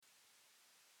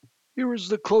Here is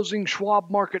the closing Schwab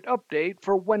market update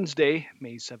for Wednesday,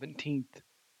 May 17th.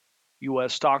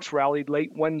 U.S. stocks rallied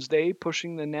late Wednesday,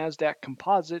 pushing the Nasdaq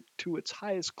Composite to its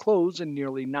highest close in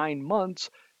nearly 9 months,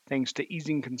 thanks to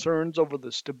easing concerns over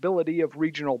the stability of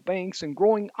regional banks and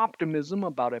growing optimism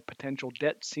about a potential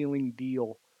debt ceiling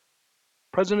deal.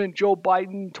 President Joe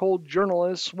Biden told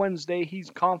journalists Wednesday he's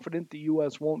confident the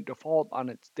U.S. won't default on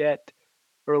its debt.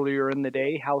 Earlier in the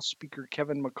day, House Speaker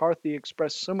Kevin McCarthy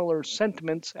expressed similar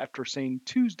sentiments after saying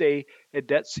Tuesday a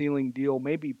debt ceiling deal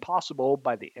may be possible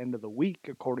by the end of the week,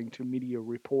 according to media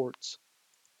reports.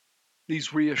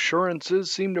 These reassurances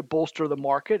seem to bolster the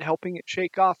market, helping it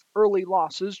shake off early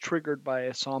losses triggered by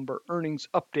a somber earnings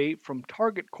update from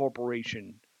Target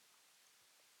Corporation.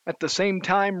 At the same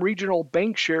time, regional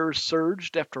bank shares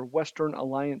surged after Western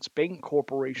Alliance Bank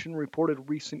Corporation reported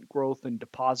recent growth in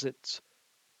deposits.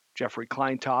 Jeffrey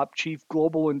Kleintop, chief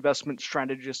global investment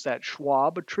strategist at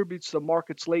Schwab, attributes the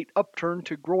market's late upturn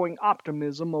to growing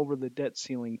optimism over the debt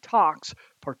ceiling talks,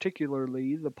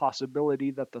 particularly the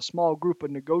possibility that the small group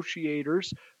of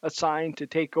negotiators assigned to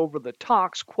take over the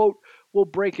talks, quote, will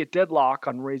break a deadlock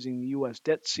on raising the U.S.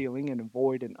 debt ceiling and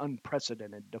avoid an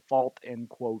unprecedented default, end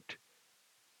quote.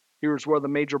 Here's where the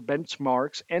major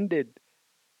benchmarks ended.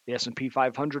 The S&P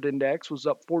 500 index was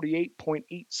up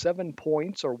 48.87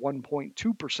 points or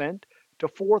 1.2% to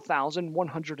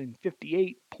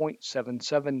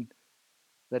 4,158.77.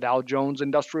 The Dow Jones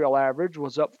Industrial Average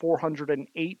was up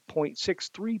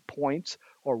 408.63 points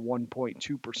or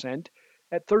 1.2%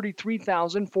 at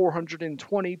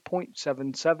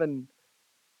 33,420.77.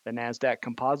 The Nasdaq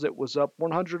Composite was up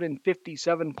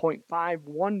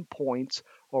 157.51 points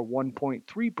or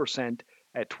 1.3%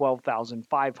 at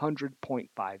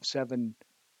 12,500.57.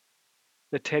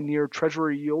 The 10-year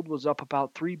Treasury yield was up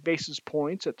about 3 basis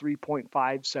points at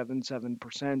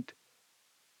 3.577%.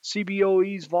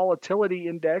 CBOE's volatility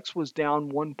index was down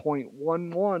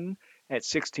 1.11 at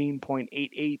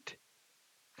 16.88.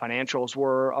 Financials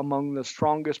were among the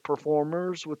strongest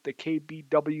performers, with the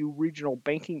KBW Regional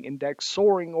Banking Index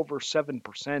soaring over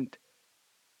 7%.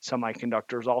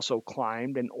 Semiconductors also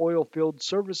climbed, and oilfield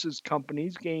services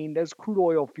companies gained as crude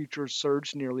oil futures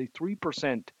surged nearly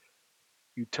 3%.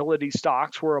 Utility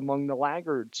stocks were among the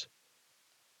laggards.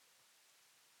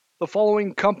 The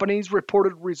following companies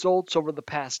reported results over the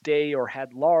past day or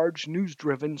had large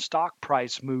news-driven stock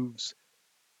price moves.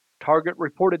 Target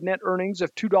reported net earnings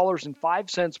of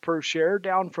 $2.05 per share,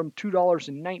 down from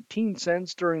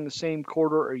 $2.19 during the same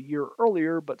quarter a year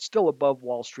earlier, but still above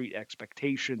Wall Street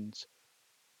expectations.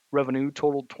 Revenue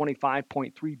totaled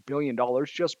 $25.3 billion,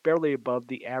 just barely above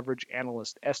the average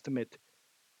analyst estimate.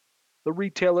 The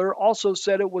retailer also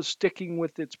said it was sticking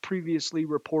with its previously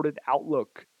reported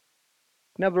outlook.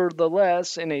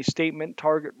 Nevertheless, in a statement,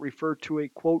 Target referred to a,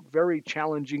 quote, very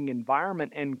challenging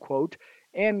environment, end quote,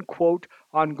 and, quote,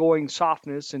 ongoing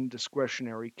softness in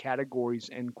discretionary categories,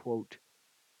 end quote.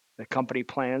 The company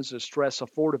plans to stress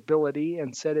affordability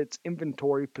and said its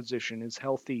inventory position is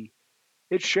healthy.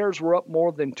 Its shares were up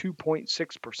more than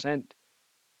 2.6%.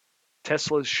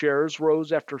 Tesla's shares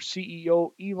rose after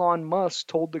CEO Elon Musk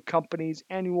told the company's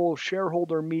annual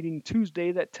shareholder meeting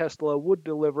Tuesday that Tesla would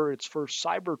deliver its first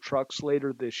Cybertrucks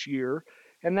later this year,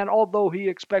 and that although he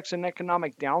expects an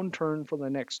economic downturn for the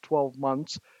next 12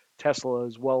 months, Tesla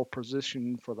is well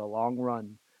positioned for the long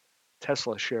run.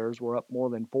 Tesla shares were up more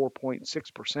than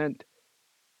 4.6%.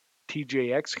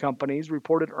 TJX companies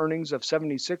reported earnings of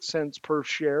 76 cents per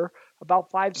share,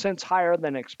 about 5 cents higher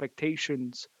than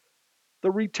expectations. The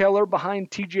retailer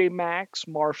behind TJ Maxx,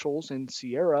 Marshalls, and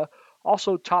Sierra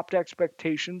also topped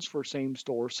expectations for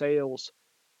same-store sales.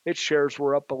 Its shares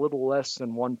were up a little less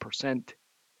than 1%.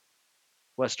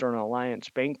 Western Alliance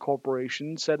Bank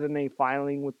Corporation said in a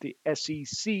filing with the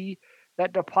SEC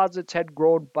that deposits had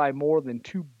grown by more than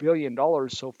 $2 billion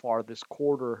so far this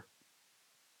quarter.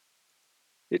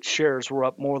 Its shares were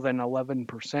up more than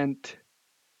 11%.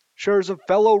 Shares of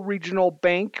fellow regional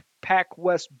bank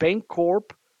PacWest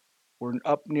Bancorp were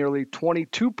up nearly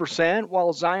 22%,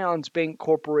 while Zion's Bank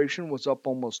Corporation was up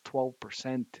almost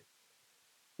 12%.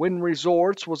 Wynn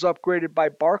Resorts was upgraded by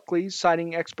Barclays,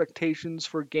 citing expectations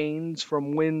for gains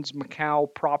from Wynn's Macau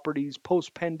properties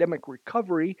post-pandemic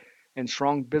recovery and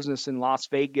strong business in Las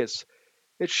Vegas.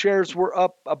 Its shares were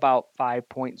up about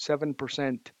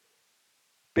 5.7%.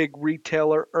 Big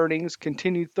retailer earnings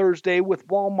continued Thursday with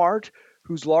Walmart,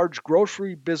 whose large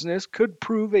grocery business could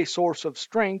prove a source of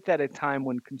strength at a time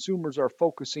when consumers are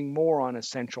focusing more on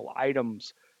essential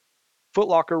items. Foot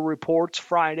Locker reports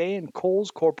Friday, and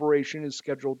Kohl's Corporation is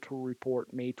scheduled to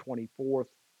report May 24th.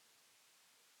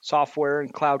 Software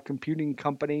and cloud computing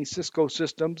company Cisco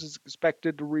Systems is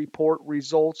expected to report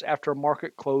results after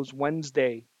market close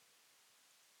Wednesday.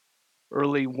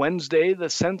 Early Wednesday, the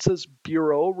Census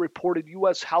Bureau reported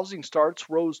U.S. housing starts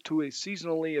rose to a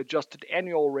seasonally adjusted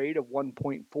annual rate of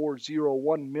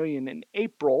 1.401 million in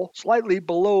April, slightly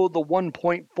below the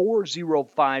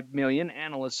 1.405 million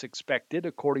analysts expected,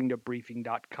 according to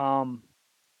Briefing.com.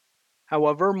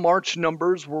 However, March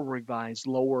numbers were revised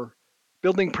lower.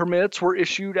 Building permits were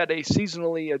issued at a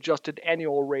seasonally adjusted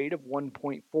annual rate of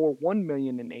 1.41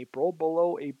 million in April,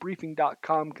 below a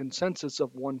Briefing.com consensus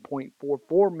of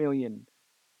 1.44 million.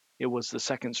 It was the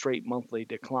second straight monthly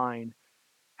decline.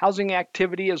 Housing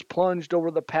activity has plunged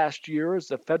over the past year as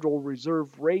the Federal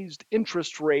Reserve raised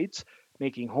interest rates,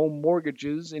 making home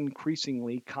mortgages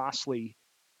increasingly costly.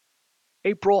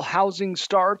 April housing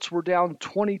starts were down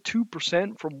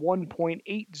 22% from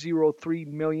 1.803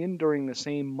 million during the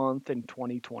same month in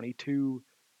 2022.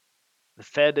 The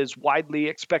Fed is widely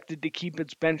expected to keep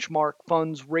its benchmark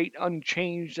funds rate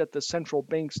unchanged at the central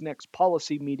bank's next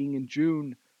policy meeting in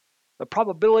June. The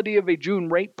probability of a June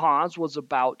rate pause was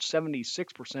about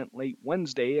 76% late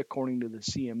Wednesday, according to the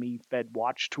CME Fed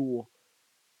Watch tool.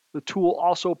 The tool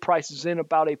also prices in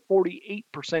about a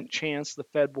 48% chance the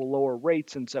Fed will lower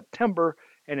rates in September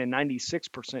and a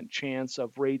 96% chance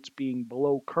of rates being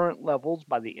below current levels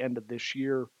by the end of this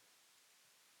year.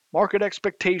 Market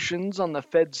expectations on the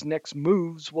Fed's next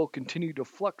moves will continue to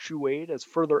fluctuate as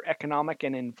further economic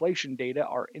and inflation data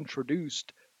are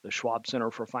introduced, the Schwab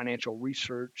Center for Financial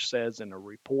Research says in a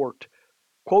report.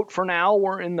 Quote, for now,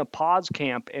 we're in the pause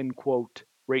camp, end quote.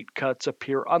 Rate cuts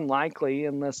appear unlikely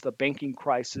unless the banking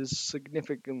crisis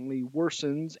significantly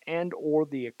worsens and or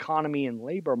the economy and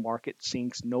labor market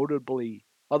sinks notably.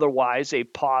 Otherwise, a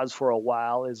pause for a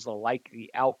while is the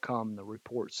likely outcome, the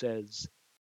report says.